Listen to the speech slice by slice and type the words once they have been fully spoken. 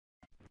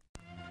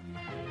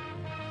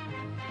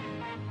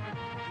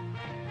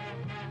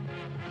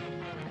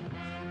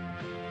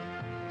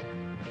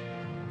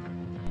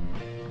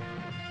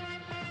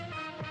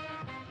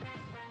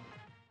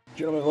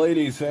Gentlemen,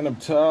 ladies, Phantom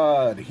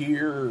Todd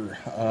here.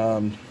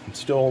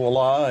 Still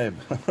alive.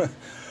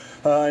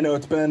 I know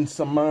it's been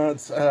some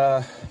months.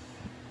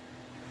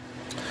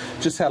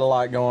 Just had a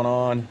lot going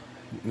on,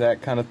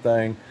 that kind of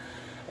thing.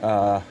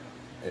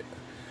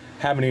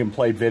 Haven't even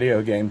played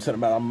video games in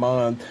about a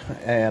month,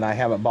 and I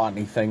haven't bought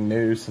anything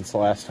new since the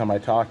last time I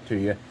talked to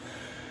you.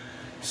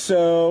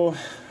 So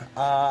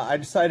I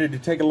decided to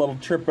take a little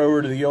trip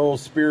over to the old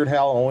Spirit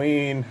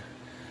Halloween,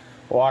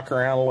 walk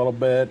around a little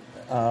bit,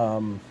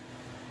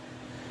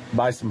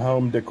 buy some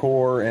home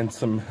decor and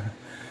some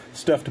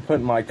stuff to put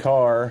in my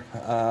car.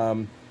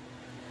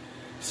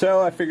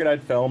 So I figured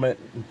I'd film it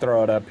and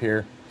throw it up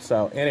here.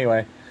 So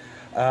anyway,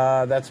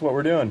 that's what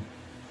we're doing.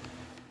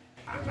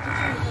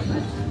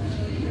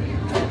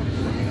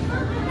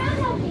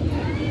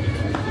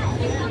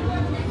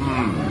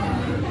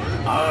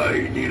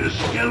 I need a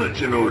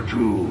skeleton or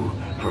two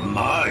for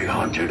my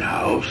haunted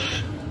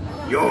house.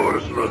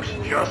 Yours looks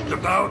just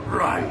about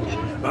right.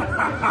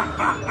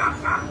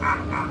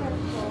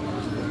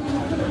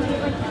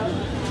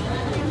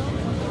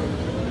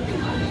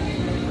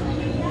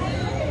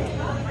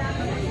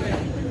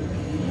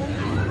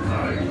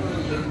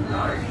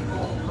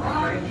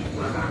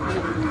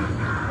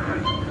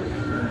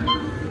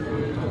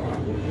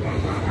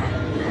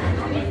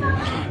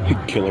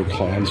 Killer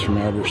clowns from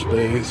outer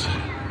space.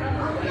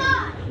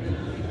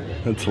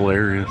 That's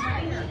hilarious.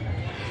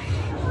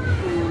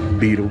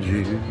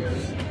 Beetlejuice.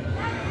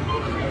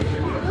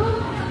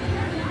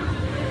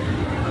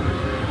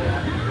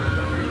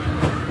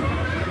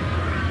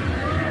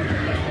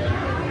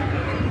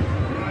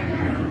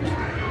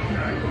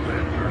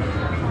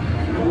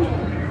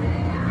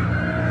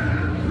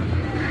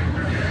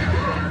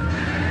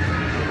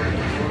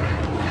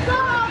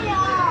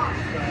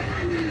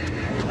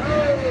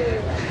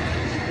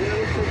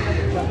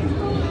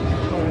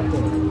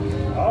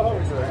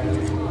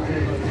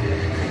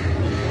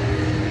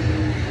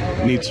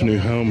 Need some new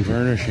home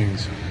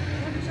furnishings.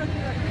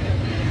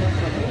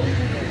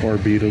 More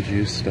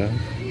Beetlejuice stuff.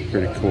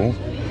 Pretty cool.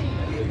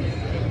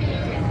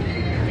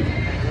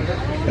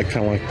 I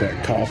kind of like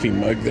that coffee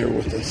mug there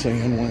with the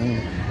sand wing.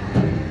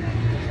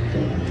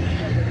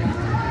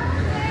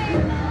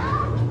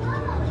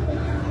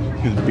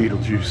 And the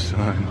Beetlejuice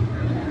sign.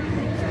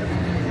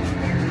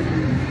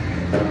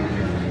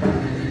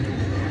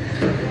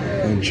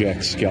 And Jack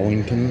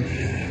Skellington.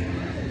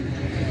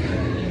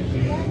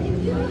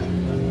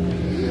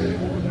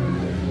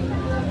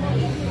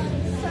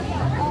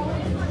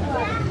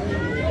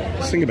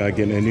 Thinking about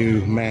getting a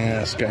new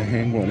mask. I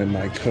hang one in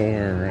my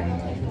car,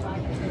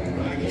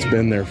 and it's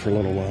been there for a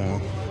little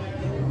while.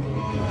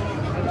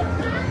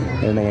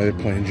 I don't know why they're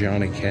playing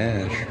Johnny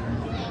Cash.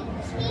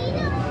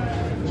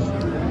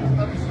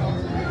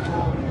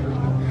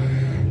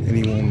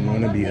 Anyone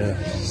want to be a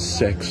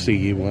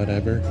sexy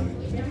whatever?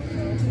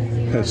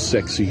 A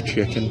sexy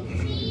chicken?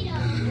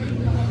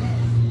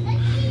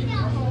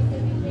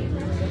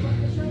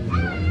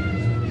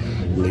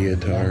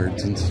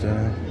 Leotards and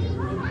stuff.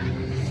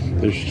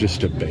 There's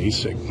just a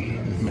basic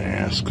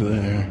mask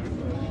there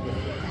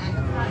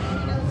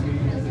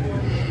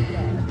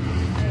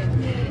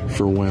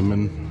for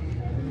women.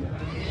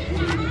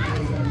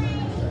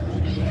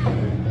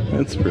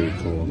 That's pretty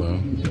cool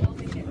though.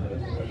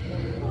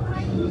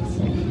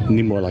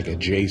 Need more like a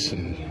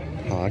Jason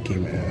hockey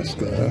mask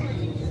though.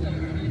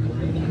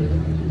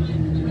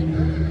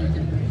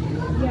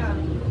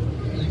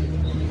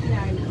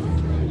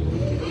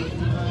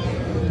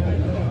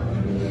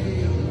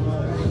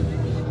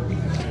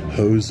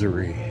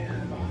 Hosiery.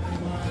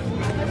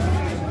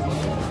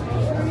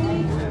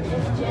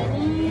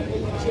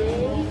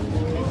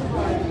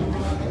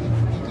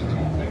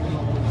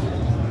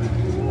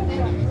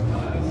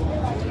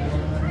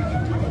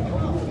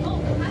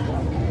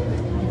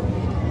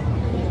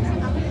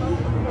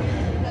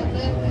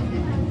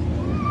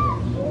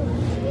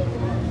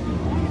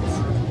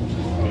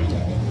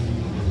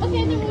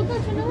 Okay, then we'll go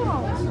to the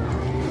house.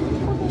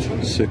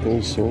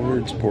 Sickles,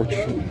 swords,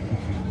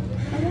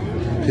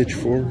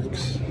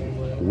 pitchforks.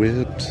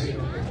 Whips.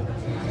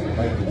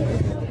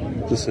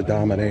 Is this a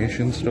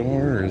domination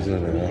store, or is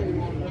it a...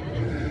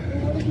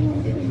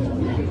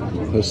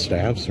 Those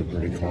staffs are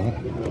pretty cool.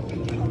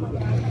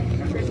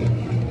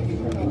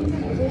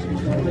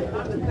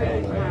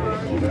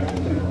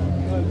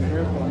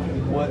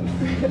 What?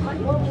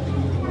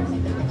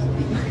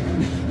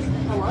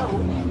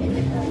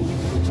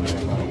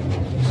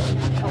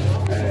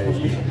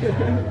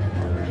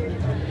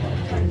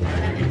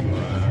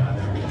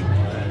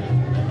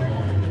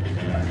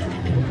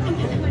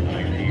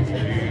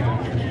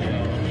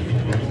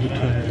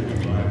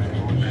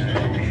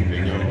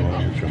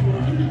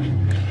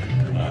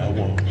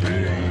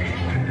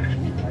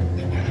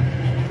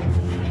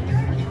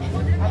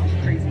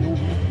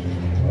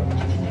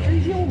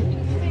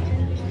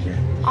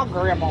 I'll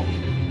grab them.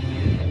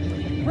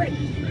 Right.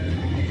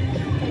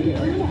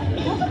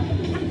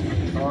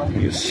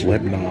 You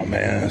Slipknot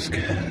mask.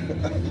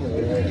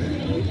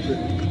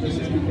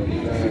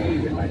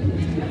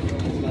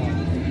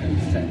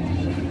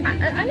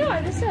 I know,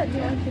 I just said, you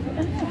know,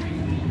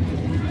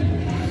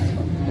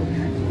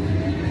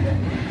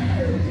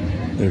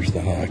 There's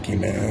the hockey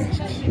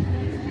masks.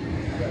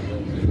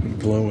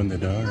 Glow in the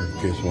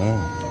dark as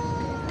well.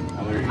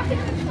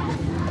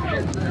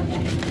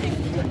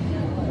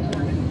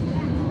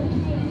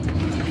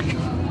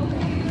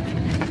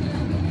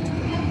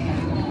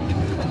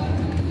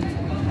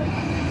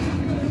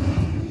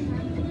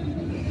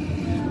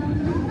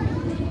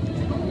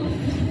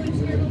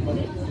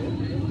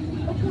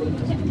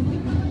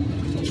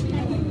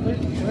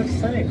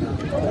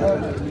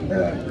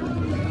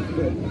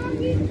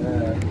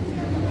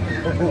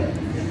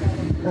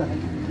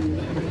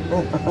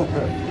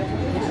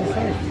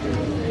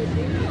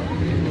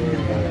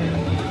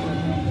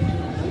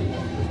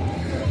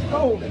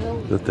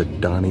 Is that the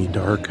Donnie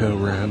Darko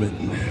rabbit?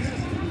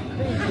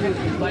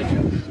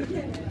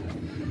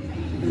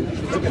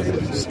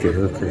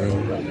 Scarecrow.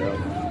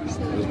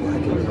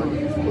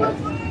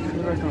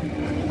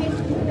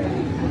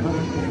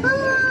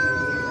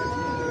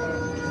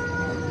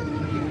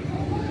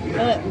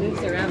 Oh, it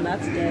moves around,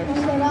 that's good.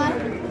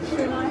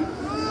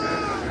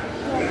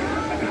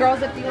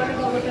 Girls, if you want to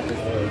go look at this,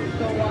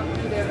 go walk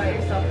through there by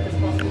yourself. This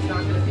bus is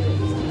not going to be this.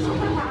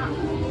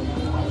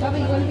 Bubba,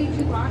 you want to be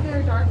too black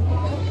or dark?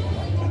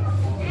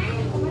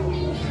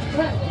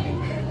 What?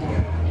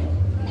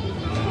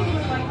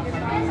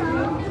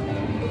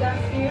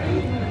 That's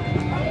scary.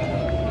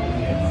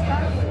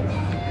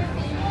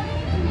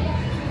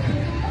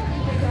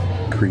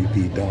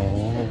 Creepy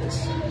dolls.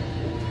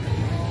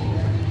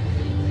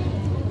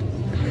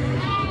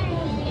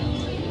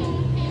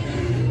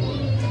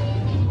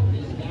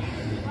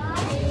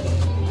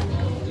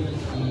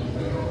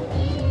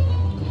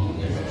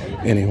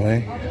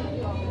 Anyway,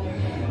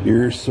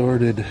 your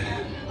assorted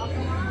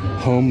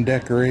home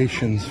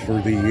decorations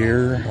for the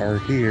year are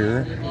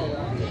here.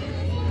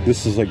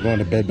 This is like going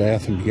to Bed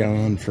Bath &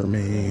 Beyond for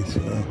me.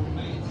 So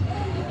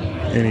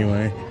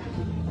anyway,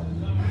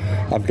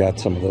 I've got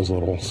some of those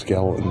little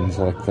skeletons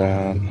like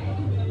that.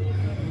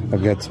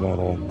 I've got some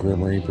little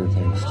Grim Reaper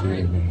things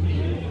too.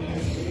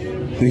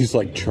 These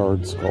like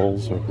charred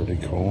skulls are pretty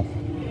cool.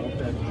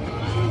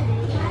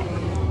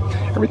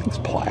 Everything's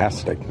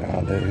plastic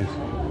nowadays.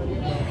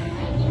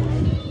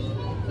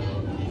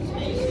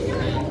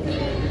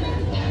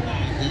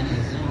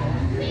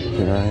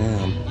 Here I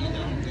am.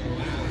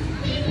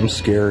 I'm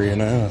scary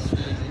enough.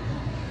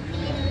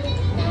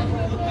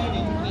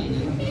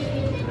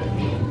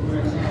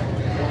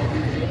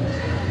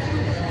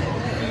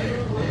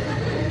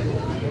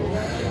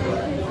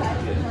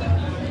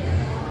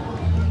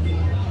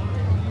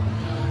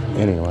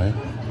 Anyway,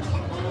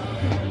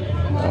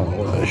 I'm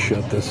gonna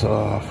shut this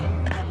off.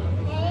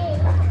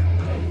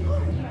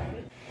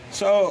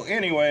 So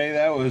anyway,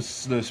 that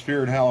was the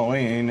Spirit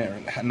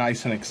Halloween.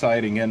 Nice and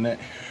exciting, isn't it?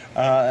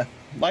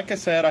 Like I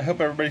said, I hope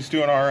everybody's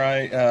doing all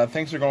right.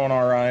 Things are going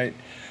all right.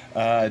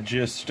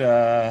 Just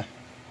other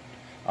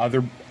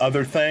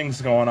things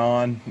going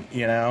on,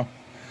 you know.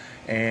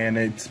 And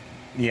it's,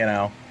 you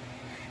know,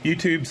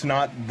 YouTube's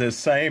not the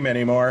same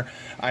anymore.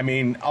 I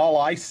mean, all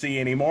I see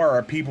anymore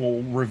are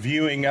people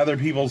reviewing other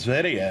people's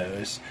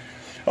videos.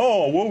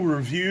 Oh, we'll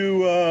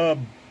review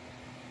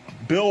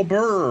Bill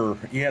Burr,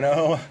 you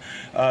know,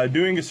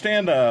 doing a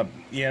stand-up,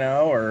 you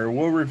know, or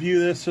we'll review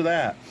this or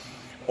that.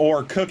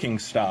 Or cooking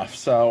stuff.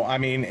 So, I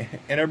mean,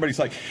 and everybody's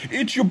like,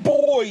 it's your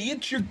boy,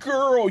 it's your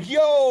girl,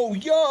 yo,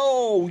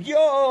 yo,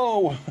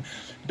 yo.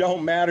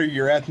 Don't matter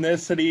your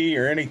ethnicity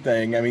or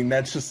anything. I mean,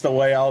 that's just the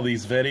way all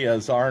these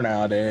videos are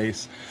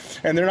nowadays.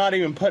 And they're not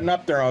even putting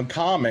up their own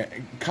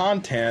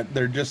content.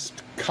 They're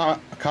just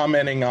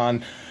commenting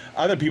on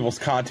other people's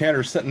content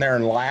or sitting there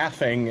and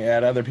laughing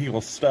at other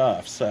people's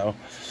stuff. So,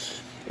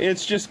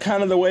 it's just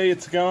kind of the way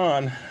it's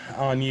gone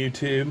on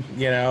YouTube.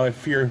 You know,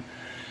 if you're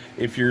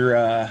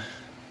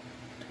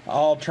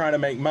all trying to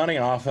make money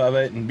off of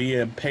it and be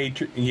a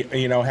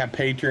you know, have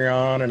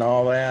Patreon and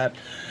all that,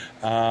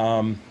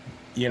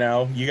 you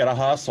know, you got to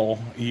hustle.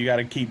 You got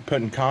to keep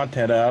putting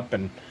content up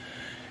and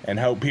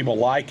hope people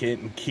like it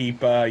and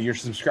keep your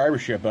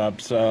subscribership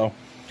up. So,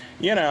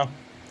 you know,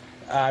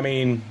 I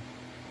mean,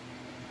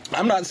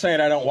 I'm not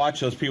saying I don't watch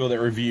those people that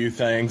review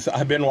things.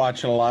 I've been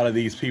watching a lot of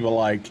these people,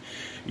 like,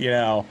 you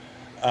know,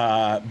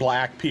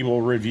 black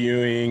people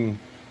reviewing,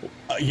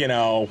 you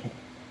know,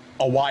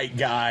 a white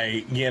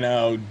guy, you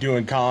know,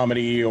 doing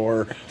comedy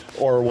or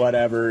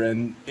whatever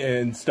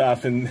and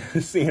stuff, and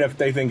seeing if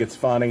they think it's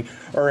funny,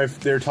 or if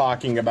they're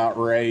talking about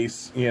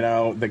race, you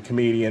know, the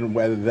comedian,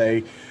 whether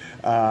they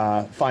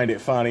find it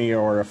funny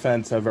or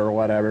offensive or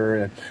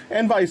whatever,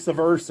 and vice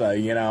versa.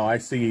 You know, I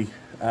see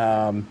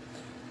a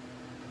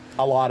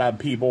lot of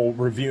people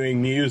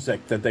reviewing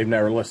music that they've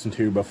never listened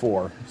to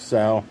before.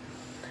 So,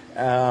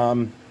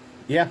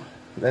 yeah,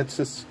 that's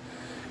just,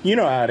 you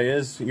know how it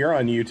is. You're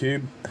on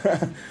YouTube.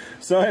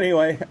 So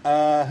anyway,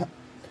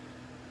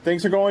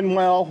 things are going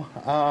well.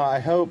 I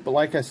hope,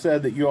 like I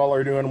said, that you all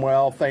are doing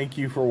well. Thank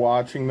you for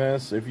watching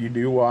this. If you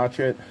do watch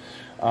it,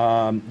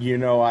 you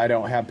know I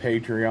don't have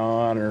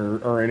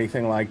Patreon or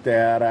anything like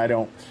that. I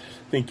don't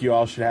think you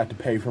all should have to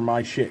pay for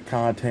my shit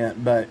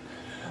content, but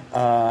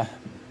I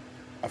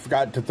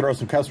forgot to throw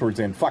some cuss words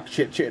in. Fuck,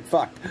 shit, shit,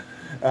 fuck.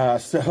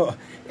 So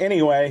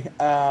anyway,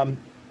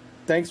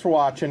 thanks for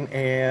watching,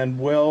 and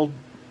we'll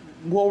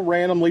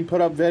randomly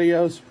put up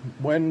videos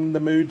when the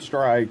mood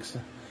strikes.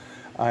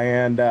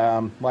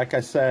 And like I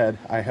said,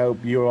 I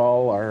hope you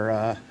all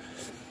are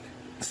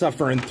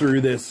suffering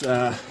through this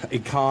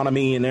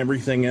economy and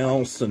everything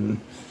else, and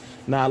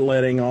not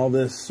letting all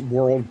this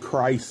world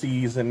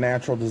crises and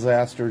natural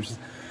disasters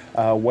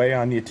weigh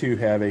on you too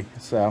heavy.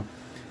 So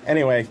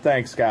anyway,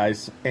 thanks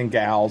guys and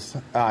gals.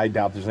 I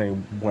doubt there's any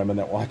women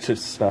that watch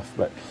this stuff,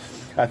 but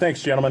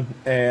thanks gentlemen,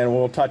 and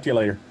we'll talk to you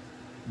later.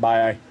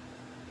 Bye.